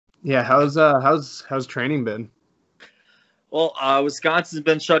Yeah, how's training been? Well, Wisconsin's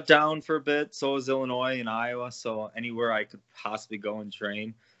been shut down for a bit. So is Illinois and Iowa. So anywhere I could possibly go and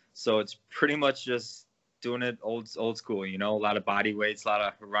train. So it's pretty much just doing it old school. A lot of body weights, a lot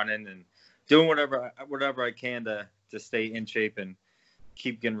of running, and doing whatever I can to stay in shape and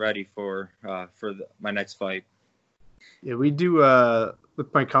keep getting ready for my next fight. Yeah, we do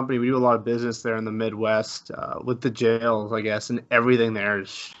with my company, we do a lot of business there in the Midwest with the jails, I guess, and everything there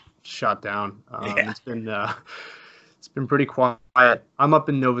is shut down. Yeah. It's been pretty quiet. I'm up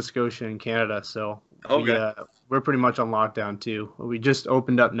in Nova Scotia in Canada, so Okay. we're pretty much on lockdown too. We just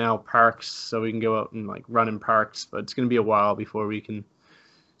opened up now parks, so we can go out and like run in parks, but it's going to be a while before we can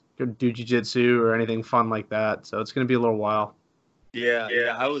go do jiu-jitsu or anything fun like that. So it's going to be a little while. Yeah.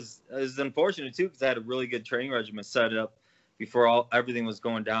 I was unfortunate too because I had a really good training regimen set up before everything was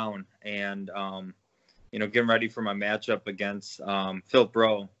going down, and getting ready for my matchup against Phil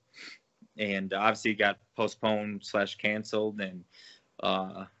Bro, and obviously it got postponed / canceled, and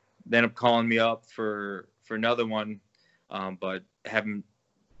they ended up calling me up for another one, but haven't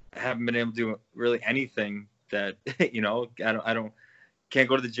been able to do really anything that I don't can't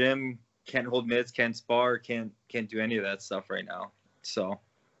go to the gym, can't hold mitts, can't spar, can't do any of that stuff right now. So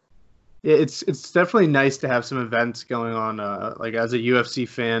Yeah, it's definitely nice to have some events going on. Like as a UFC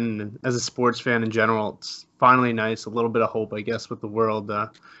fan and as a sports fan in general, it's finally nice. A little bit of hope, I guess, with the world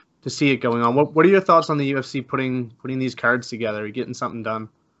to see it going on. What are your thoughts on the UFC putting these cards together, getting something done?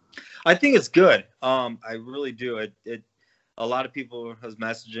 I think it's good. I really do. It a lot of people was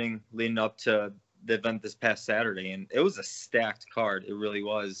messaging leading up to the event this past Saturday, and it was a stacked card. It really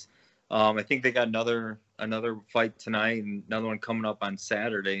was. I think they got another fight tonight and another one coming up on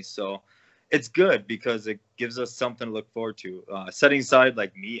Saturday. So it's good because it gives us something to look forward to. Setting aside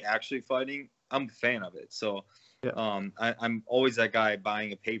like me actually fighting, I'm a fan of it. So Yeah, I'm always that guy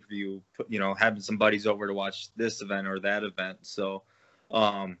buying a pay-per-view, having some buddies over to watch this event or that event. So,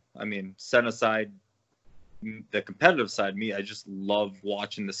 I mean, set aside the competitive side, me, I just love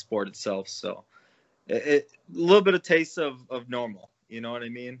watching the sport itself. So, a little bit of taste of normal, you know what I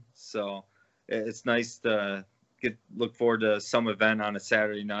mean? So, it's nice to look forward to some event on a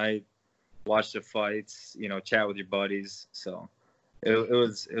Saturday night, watch the fights, chat with your buddies. So, it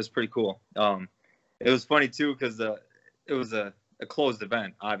was pretty cool. It was funny too because it was a closed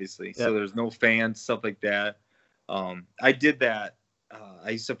event, obviously, yeah. so there's no fans, stuff like that. I did that. I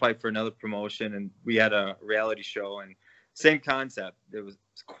used to fight for another promotion, and we had a reality show, and same concept. It was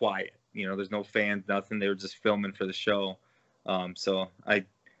quiet. There's no fans, nothing. They were just filming for the show. So I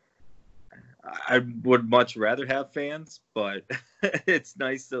would much rather have fans, but it's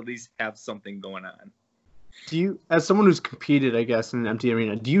nice to at least have something going on. Do you, as someone who's competed, I guess, in an empty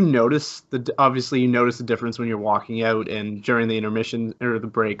arena, do you notice obviously you notice the difference when you're walking out and during the intermission or the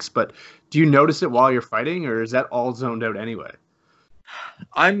breaks, but do you notice it while you're fighting, or is that all zoned out anyway?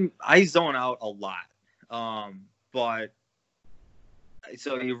 I zone out a lot, but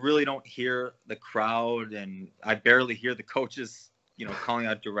so you really don't hear the crowd, and I barely hear the coaches, calling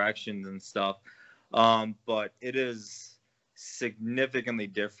out directions and stuff. But it is significantly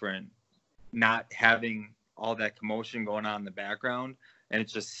different not having all that commotion going on in the background, and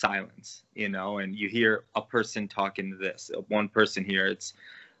it's just silence, and you hear a person talking to this, one person here. It's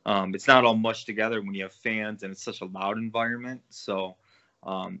not all mushed together when you have fans and it's such a loud environment. So,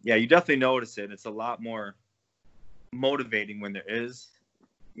 yeah, you definitely notice it. It's a lot more motivating when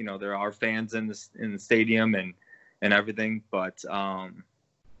there are fans in the stadium and everything. But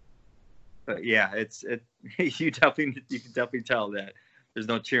yeah, you can definitely tell that there's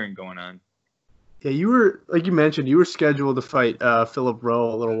no cheering going on. Yeah, you were like you mentioned, you were scheduled to fight Philip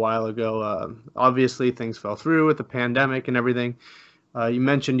Rowe a little while ago. Obviously, things fell through with the pandemic and everything. You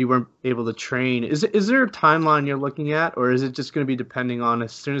mentioned you weren't able to train. Is there a timeline you're looking at, or is it just going to be depending on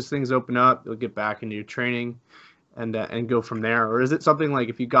as soon as things open up, you'll get back into your training and go from there, or is it something like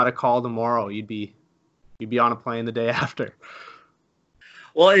if you got a call tomorrow, you'd be on a plane the day after?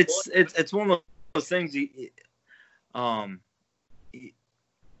 Well, it's one of those things. Um,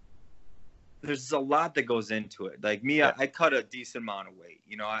 there's a lot that goes into it. Like me, Yeah, I cut a decent amount of weight.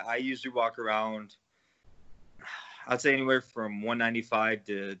 I usually walk around, I'd say anywhere from 195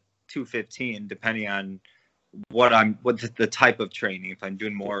 to 215, depending on what the type of training. If I'm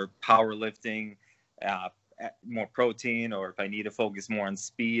doing more powerlifting, uh, more protein, or if I need to focus more on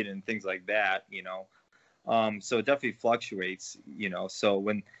speed and things like that. So it definitely fluctuates. So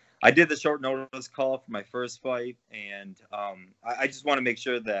when I did the short notice call for my first fight, and I just want to make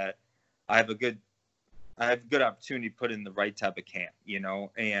sure that I have a good opportunity to put in the right type of camp,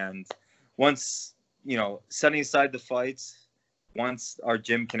 and once, setting aside the fights, once our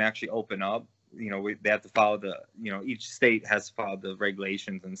gym can actually open up, they have to follow each state has to follow the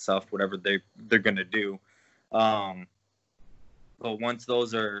regulations and stuff, whatever they're going to do. But once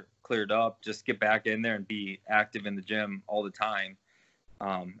those are cleared up, just get back in there and be active in the gym all the time.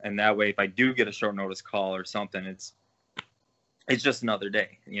 And that way, if I do get a short notice call or something, it's just another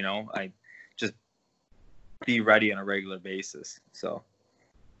day, I just be ready on a regular basis. So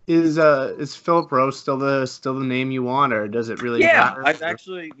is Philip Rowe still the name you want, or does it really matter? I've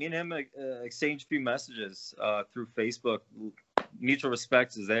actually, me and him exchanged a few messages through Facebook. Mutual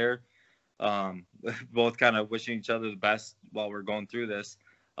respect is there. Both kind of wishing each other the best while we're going through this.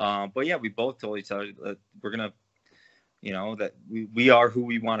 But yeah, we both told each other that we're gonna, that we are who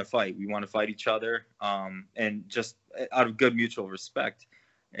we want to fight. We want to fight each other, and just out of good mutual respect.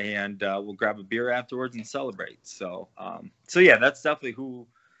 And we'll grab a beer afterwards and celebrate. So yeah, that's definitely who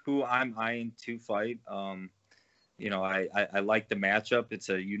I'm eyeing to fight. I like the matchup. It's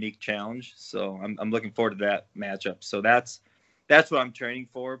a unique challenge, so I'm looking forward to that matchup. So that's what I'm training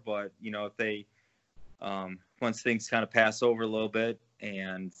for. But if they once things kind of pass over a little bit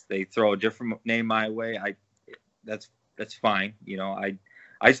and they throw a different name my way, that's fine. I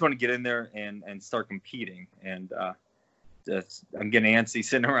just want to get in there and start competing, and I'm getting antsy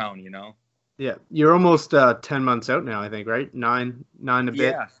sitting around. Yeah, you're almost 10 months out now, I think, right? Nine a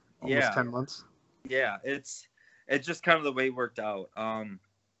bit. Almost 10 months. Yeah, it's just kind of the way it worked out. I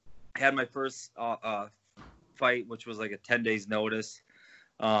had my first fight, which was like a 10 days notice,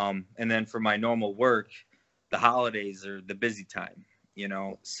 and then for my normal work, the holidays are the busy time.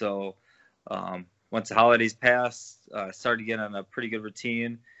 So once the holidays passed, I started getting on a pretty good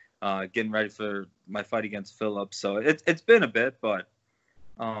routine, getting ready for my fight against Philip. So it's been a bit, but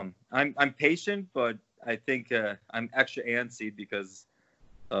I'm patient, but I think I'm extra antsy because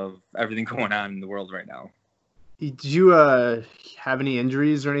of everything going on in the world right now. Did you have any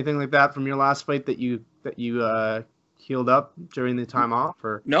injuries or anything like that from your last fight that you healed up during the time off?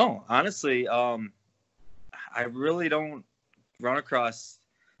 Or no, honestly, I really don't run across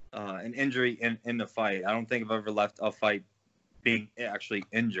an injury in the fight. I don't think I've ever left a fight being actually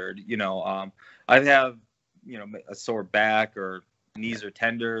injured. I have a sore back or knees are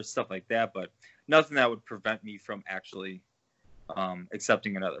tender, stuff like that, but nothing that would prevent me from actually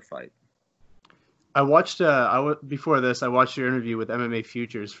accepting another fight. I watched before this, I watched your interview with MMA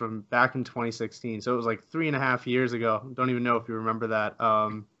Futures from back in 2016. So it was like 3.5 years ago. Don't even know if you remember that.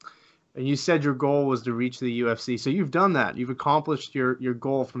 And you said your goal was to reach the UFC. So you've done that. You've accomplished your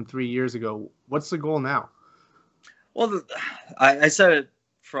goal from 3 years ago. What's the goal now? Well, I said it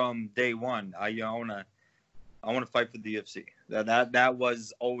from day one. I want to fight for the UFC. That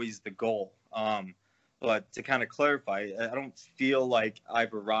was always the goal. But to kind of clarify, I don't feel like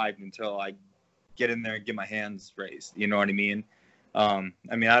I've arrived until I get in there and get my hands raised. You know what I mean? I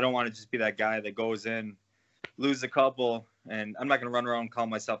don't want to just be that guy that goes in, lose a couple, and I'm not going to run around and call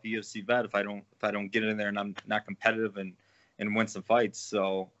myself a UFC vet if I don't get in there and I'm not competitive and win some fights.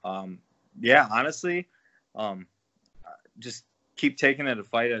 So honestly, just keep taking it a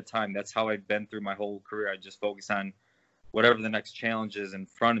fight at a time. That's how I've been through my whole career. I just focus on whatever the next challenge is in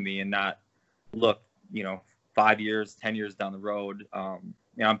front of me and not look, 5 years, 10 years down the road.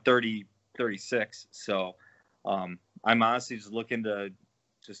 I'm 36. So I'm honestly just looking to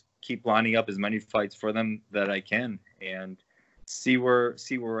just keep lining up as many fights for them that I can and see where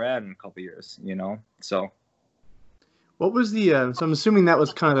we're at in a couple of years, So what was the so I'm assuming that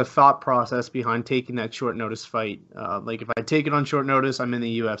was kind of the thought process behind taking that short notice fight. Like if I take it on short notice, I'm in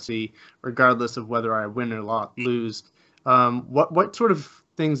the UFC, regardless of whether I win or lose. What sort of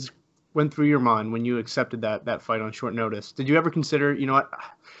things went through your mind when you accepted that fight on short notice? Did you ever consider, what,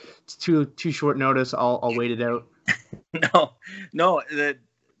 it's too short notice, I'll wait it out? No.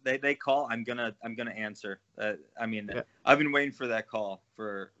 They call, I'm gonna answer. Yeah. I've been waiting for that call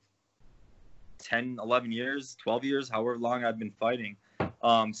for 10, 11 years, 12 years, however long I've been fighting.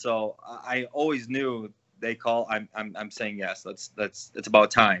 So I always knew they call, I'm saying yes. It's about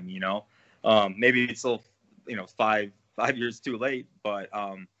time, Maybe it's a little, 5 years too late, but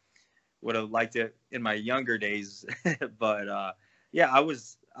would have liked it in my younger days. But I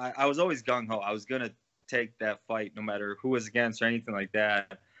was always gung ho. I was gonna take that fight no matter who was against or anything like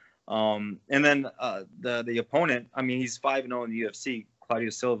that. And then the opponent, he's 5-0 in the UFC, Claudio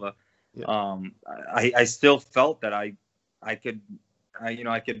Silva. Yeah. I still felt that I could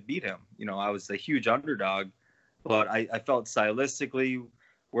beat him. I was a huge underdog, but I felt stylistically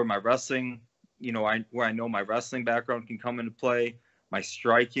where my wrestling, where I know my wrestling background can come into play. My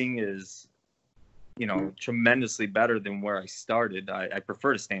striking is, tremendously better than where I started. I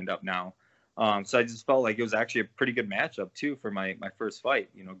prefer to stand up now. So I just felt like it was actually a pretty good matchup too for my first fight.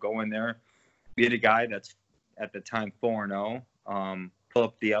 Go in there, beat a guy that's at the time 4-0, pull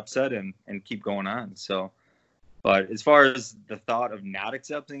up the upset and keep going on. So, but as far as the thought of not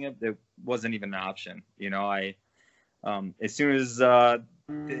accepting it, it wasn't even an option. I as soon as my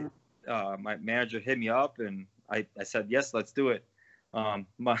manager hit me up and I said yes, let's do it.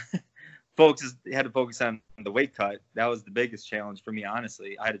 My folks had to focus on the weight cut. That was the biggest challenge for me,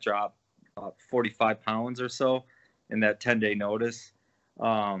 honestly. I had to drop 45 pounds or so in that 10-day notice.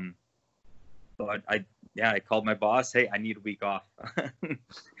 But I called my boss. Hey, I need a week off.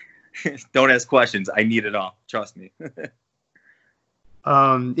 Don't ask questions. I need it off. Trust me.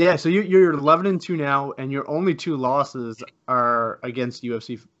 Yeah, so you're 11-2 now, and your only 2 losses are against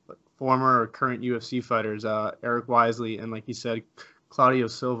former or current UFC fighters, Eric Wisely and, like you said, Claudio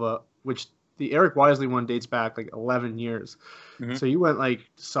Silva, which the Eric Wisely one dates back like 11 years. Mm-hmm. So you went like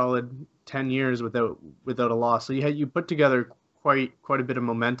solid 10 years without a loss. So you put together quite a bit of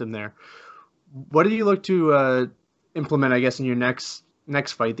momentum there. What do you look to implement, I guess, in your next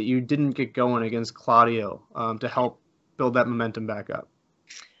fight that you didn't get going against Claudio to help build that momentum back up?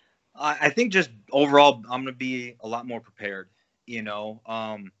 I think just overall, I'm going to be a lot more prepared.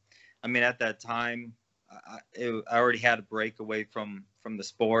 I mean, at that time, I already had a break away from the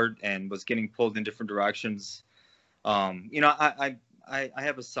sport and was getting pulled in different directions. I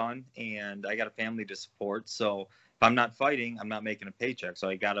have a son and I got a family to support. So if I'm not fighting, I'm not making a paycheck. So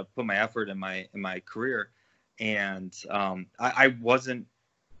I got to put my effort in my career. And I wasn't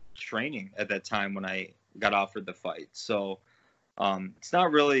training at that time when I got offered the fight. So it's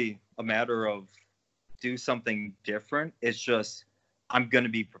not really a matter of do something different. It's just I'm going to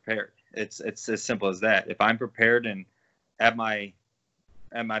be prepared. It's as simple as that. If I'm prepared and at my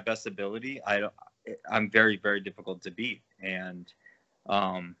best ability, I'm very, very difficult to beat. And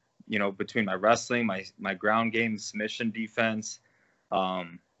between my wrestling, my ground game, submission defense,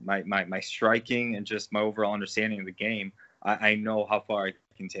 my striking, and just my overall understanding of the game, I know how far I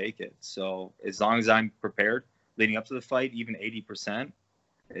can take it. So as long as I'm prepared leading up to the fight, even 80%,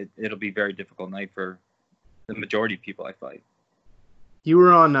 it'll be a very difficult night for the majority of people I fight. You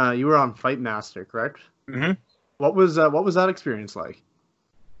were on Fight Master, correct? Mm-hmm. What was that experience like?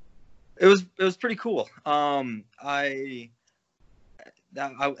 It was pretty cool. I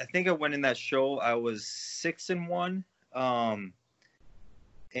think I went in that show. I was 6-1,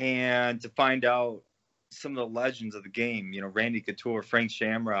 and to find out some of the legends of the game, Randy Couture, Frank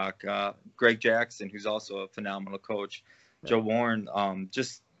Shamrock, Greg Jackson, who's also a phenomenal coach, Joe Warren,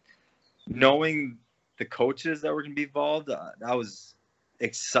 just knowing the coaches that were going to be involved, I was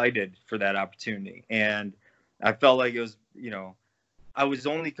excited for that opportunity. And I felt like it was, I was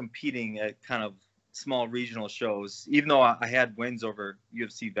only competing at kind of small regional shows, even though I had wins over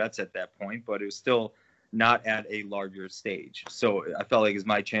UFC vets at that point, but it was still not at a larger stage. So I felt like it was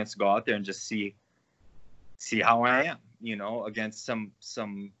my chance to go out there and just see how I am, against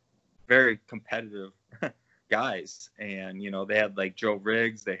some very competitive guys. And, they had like Joe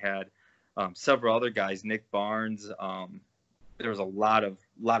Riggs, they had several other guys, Nick Barnes. There was a lot of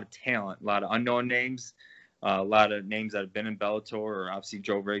talent, a lot of unknown names, a lot of names that have been in Bellator, or obviously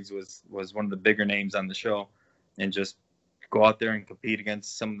Joe Riggs was one of the bigger names on the show, and just go out there and compete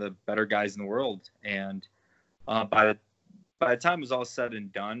against some of the better guys in the world. And by the time it was all said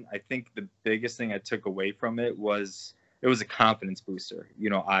and done, I think the biggest thing I took away from it was a confidence booster.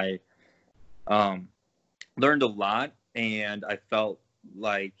 I learned a lot, and I felt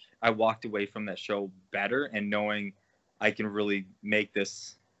like I walked away from that show better and knowing I can really make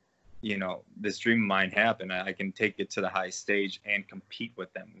this, this dream of mine happen. I can take it to the highest stage and compete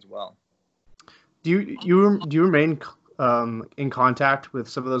with them as well. Do you remain in contact with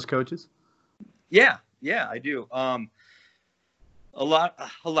some of those coaches? Yeah, I do. A lot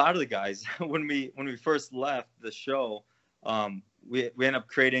of the guys when we first left the show, we ended up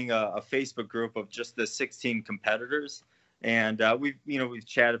creating a Facebook group of just the 16 competitors, and we've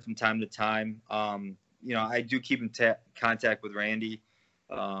chatted from time to time. I do keep in contact with Randy,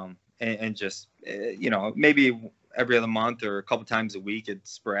 and just maybe every other month or a couple times a week.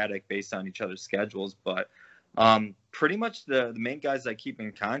 It's sporadic based on each other's schedules, but pretty much the main guys I keep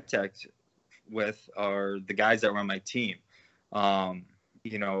in contact with are the guys that were on my team.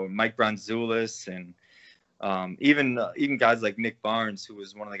 Mike Bronzoulis and even guys like Nick Barnes, who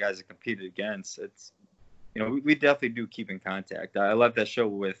was one of the guys I competed against. It's we definitely do keep in contact. I left that show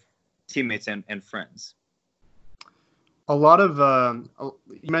with teammates and friends. A lot of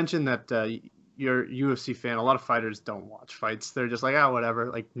you mentioned that you're a UFC fan. A lot of fighters don't watch fights. They're just like,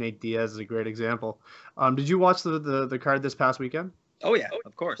 whatever. Like Nate Diaz is a great example. Did you watch the card this past weekend? Oh yeah,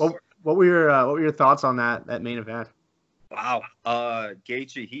 of course. What were your thoughts on that main event? Wow.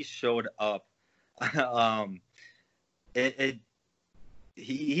 Gaethje, he showed up. um, it, it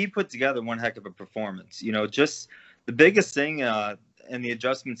he put together one heck of a performance. Just the biggest thing and the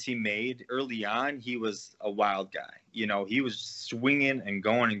adjustments he made early on, he was a wild guy. He was swinging and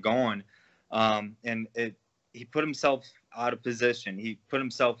going and going, and he put himself out of position. He put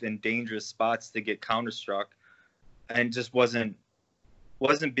himself in dangerous spots to get counterstruck, and just wasn't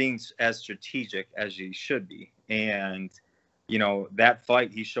being as strategic as he should be. And that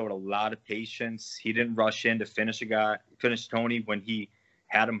fight, he showed a lot of patience. He didn't rush in to finish Tony when he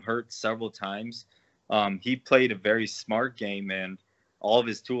had him hurt several times. He played a very smart game, and all of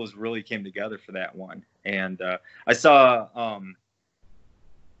his tools really came together for that one. And I saw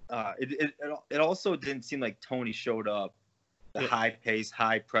it also didn't seem like Tony showed up the high pace,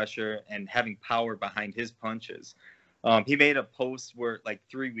 high pressure, and having power behind his punches. He made a post like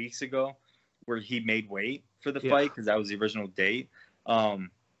 3 weeks ago where he made weight for the fight because that was the original date.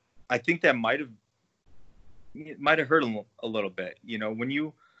 I think that might have hurt him a little bit.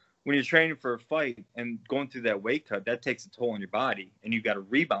 When you're training for a fight and going through that weight cut, that takes a toll on your body, and you got to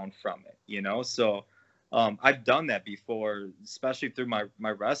rebound from it. So I've done that before, especially through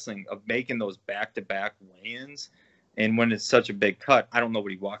my wrestling, of making those back-to-back weigh-ins. And when it's such a big cut, I don't know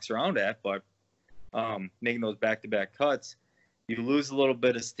what he walks around at, but making those back-to-back cuts, you lose a little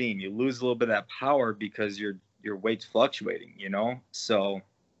bit of steam. You lose a little bit of that power because your weight's fluctuating, So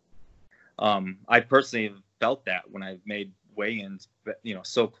I personally have felt that when I've made weigh-ins,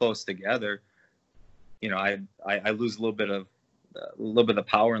 so close together, I lose a little bit of the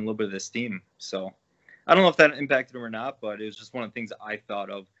power and a little bit of the steam. So I don't know if that impacted him or not, but it was just one of the things I thought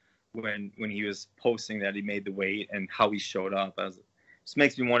of when he was posting that he made the weight and how he showed up. Just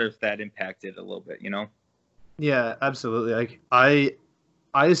makes me wonder if that impacted a little bit, Yeah, absolutely. Like I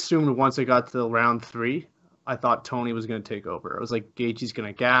assumed once it got to round 3, I thought Tony was going to take over. I was like, Gaethje's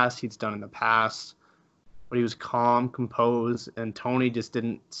going to gas. He's done in the past, but he was calm, composed, and Tony just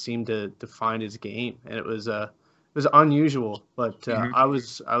didn't seem to find his game, and it was unusual. But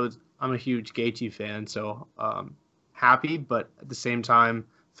I'm a huge Gaethje fan, so happy, but at the same time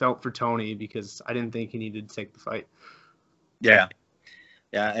felt for Tony because I didn't think he needed to take the fight. Yeah,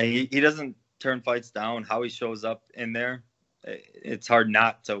 and he doesn't turn fights down. How he shows up in there, it's hard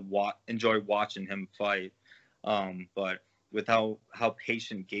not to enjoy watching him fight. But with how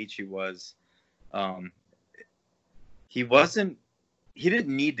patient Gaethje was, he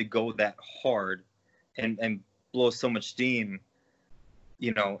didn't need to go that hard and blow so much steam,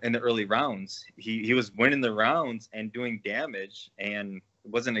 in the early rounds. He was winning the rounds and doing damage and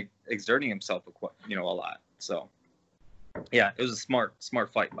wasn't exerting himself a lot. So yeah, it was a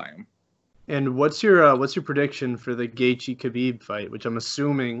smart fight by him. And what's your prediction for the Gaethje Khabib fight, which I'm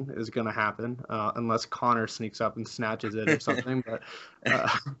assuming is going to happen, unless Conor sneaks up and snatches it or something? But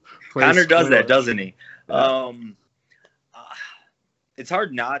Conor does that, doesn't he? Yeah. It's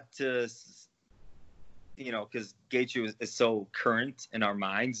hard not to, because Gaethje is so current in our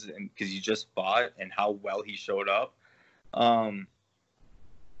minds, and because you just fought and how well he showed up. I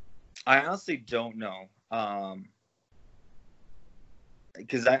honestly don't know.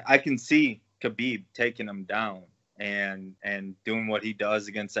 Because I can see Khabib taking him down and doing what he does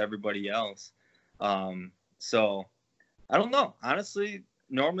against everybody else. So I don't know. Honestly,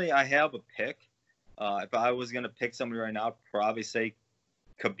 normally I have a pick. If I was going to pick somebody right now, I'd probably say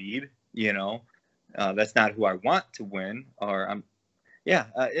Khabib. That's not who I want to win.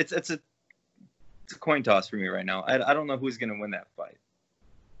 It's a coin toss for me right now. I don't know who's going to win that fight.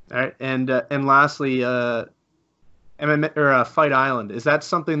 All right, and lastly, MMA or Fight Island, is that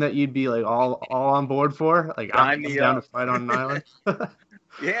something that you'd be like all on board for? Like, I'm down to fight on an island.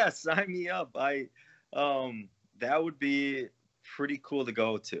 Yeah, sign me up. That would be pretty cool to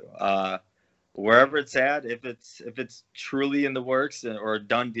go to. Wherever it's at, if it's truly in the works or a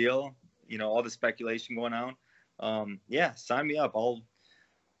done deal, all the speculation going on. Yeah, sign me up.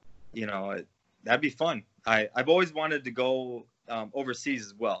 That'd be fun. I've always wanted to go overseas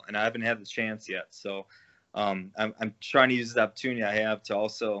as well, and I haven't had the chance yet. So I'm trying to use the opportunity I have to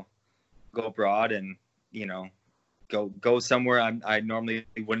also go abroad and go somewhere I normally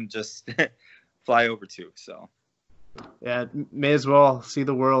wouldn't just fly over to. So yeah, may as well see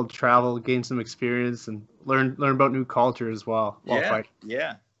the world, travel, gain some experience, and learn about new culture as well while fighting.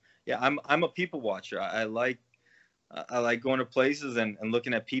 Yeah. I'm a people watcher. I like going to places and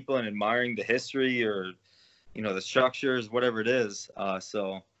looking at people and admiring the history or the structures, whatever it is.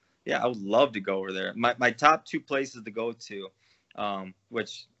 So yeah, I would love to go over there. My top 2 places to go to,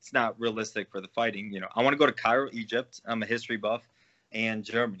 which it's not realistic for the fighting. I want to go to Cairo, Egypt. I'm a history buff. and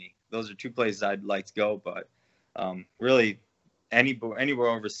Germany. Those are 2 places I'd like to go, but really anywhere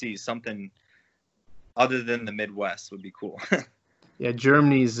overseas, something other than the Midwest would be cool. Yeah,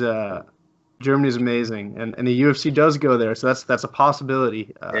 Germany's amazing, and the UFC does go there, so that's a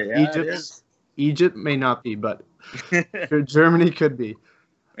possibility. Yeah, it is. Egypt may not be, but Germany could be.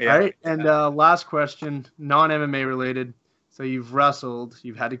 Yeah. All right, and last question, non-MMA related. So you've wrestled,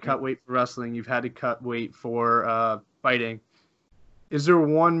 you've had to cut weight for wrestling, you've had to cut weight for fighting. Is there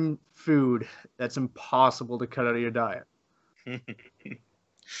one food that's impossible to cut out of your diet?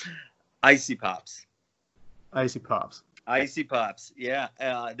 Icy Pops. Icy Pops. Icy Pops. Yeah,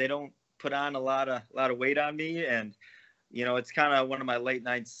 they don't put on a lot of weight on me, and it's kind of one of my late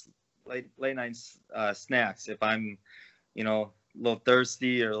nights snacks. If I'm a little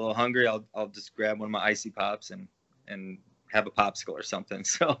thirsty or a little hungry, I'll just grab one of my Icy Pops and have a popsicle or something.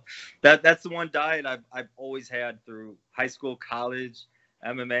 So that's the one diet I've always had through high school, college,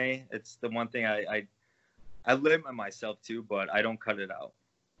 MMA. It's the one thing I limit myself to, but I don't cut it out.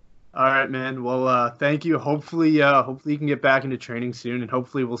 All right, man. Well, thank you. Hopefully you can get back into training soon, and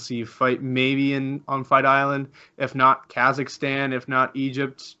hopefully we'll see you fight maybe on Fight Island, if not Kazakhstan, if not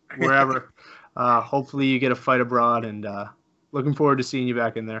Egypt, wherever. Hopefully you get a fight abroad, and looking forward to seeing you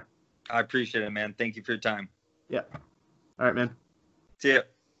back in there. I appreciate it, man. Thank you for your time. Yeah. All right, man. See ya.